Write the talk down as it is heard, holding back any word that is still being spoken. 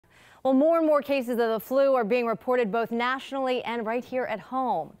Well, more and more cases of the flu are being reported both nationally and right here at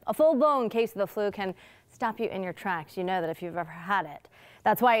home. A full-blown case of the flu can stop you in your tracks. You know that if you've ever had it.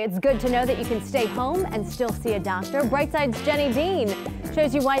 That's why it's good to know that you can stay home and still see a doctor. Brightside's Jenny Dean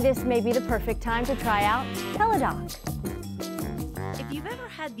shows you why this may be the perfect time to try out Teledoc. If you've ever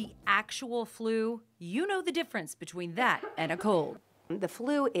had the actual flu, you know the difference between that and a cold. The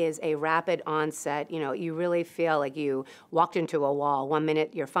flu is a rapid onset. You really feel like you walked into a wall. 1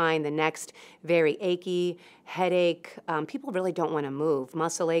 minute you're fine, the next very achy, headache. People really don't want to move.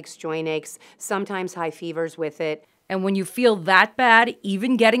 Muscle aches, joint aches, sometimes high fevers with it. And when you feel that bad,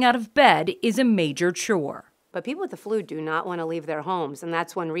 even getting out of bed is a major chore. But people with the flu do not want to leave their homes, and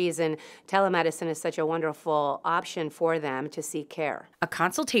that's one reason telemedicine is such a wonderful option for them to seek care. A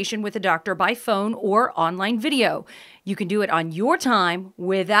consultation with a doctor by phone or online video. You can do it on your time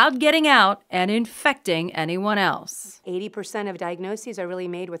without getting out and infecting anyone else. 80% of diagnoses are really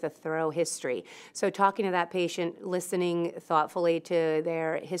made with a thorough history. So talking to that patient, listening thoughtfully to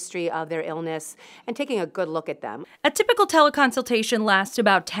their history of their illness, and taking a good look at them. A typical teleconsultation lasts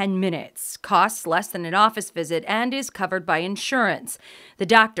about 10 minutes, costs less than an office visit, and is covered by insurance. The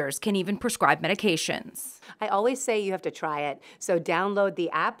doctors can even prescribe medications. I always say you have to try it. So download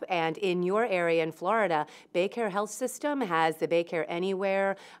the app, and in your area in Florida, Baycare Health System has the Baycare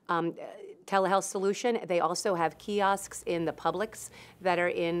Anywhere telehealth solution. They also have kiosks in the Publix that are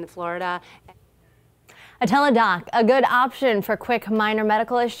in Florida. A Teledoc, a good option for quick minor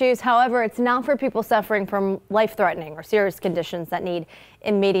medical issues. However, it's not for people suffering from life-threatening or serious conditions that need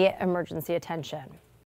immediate emergency attention.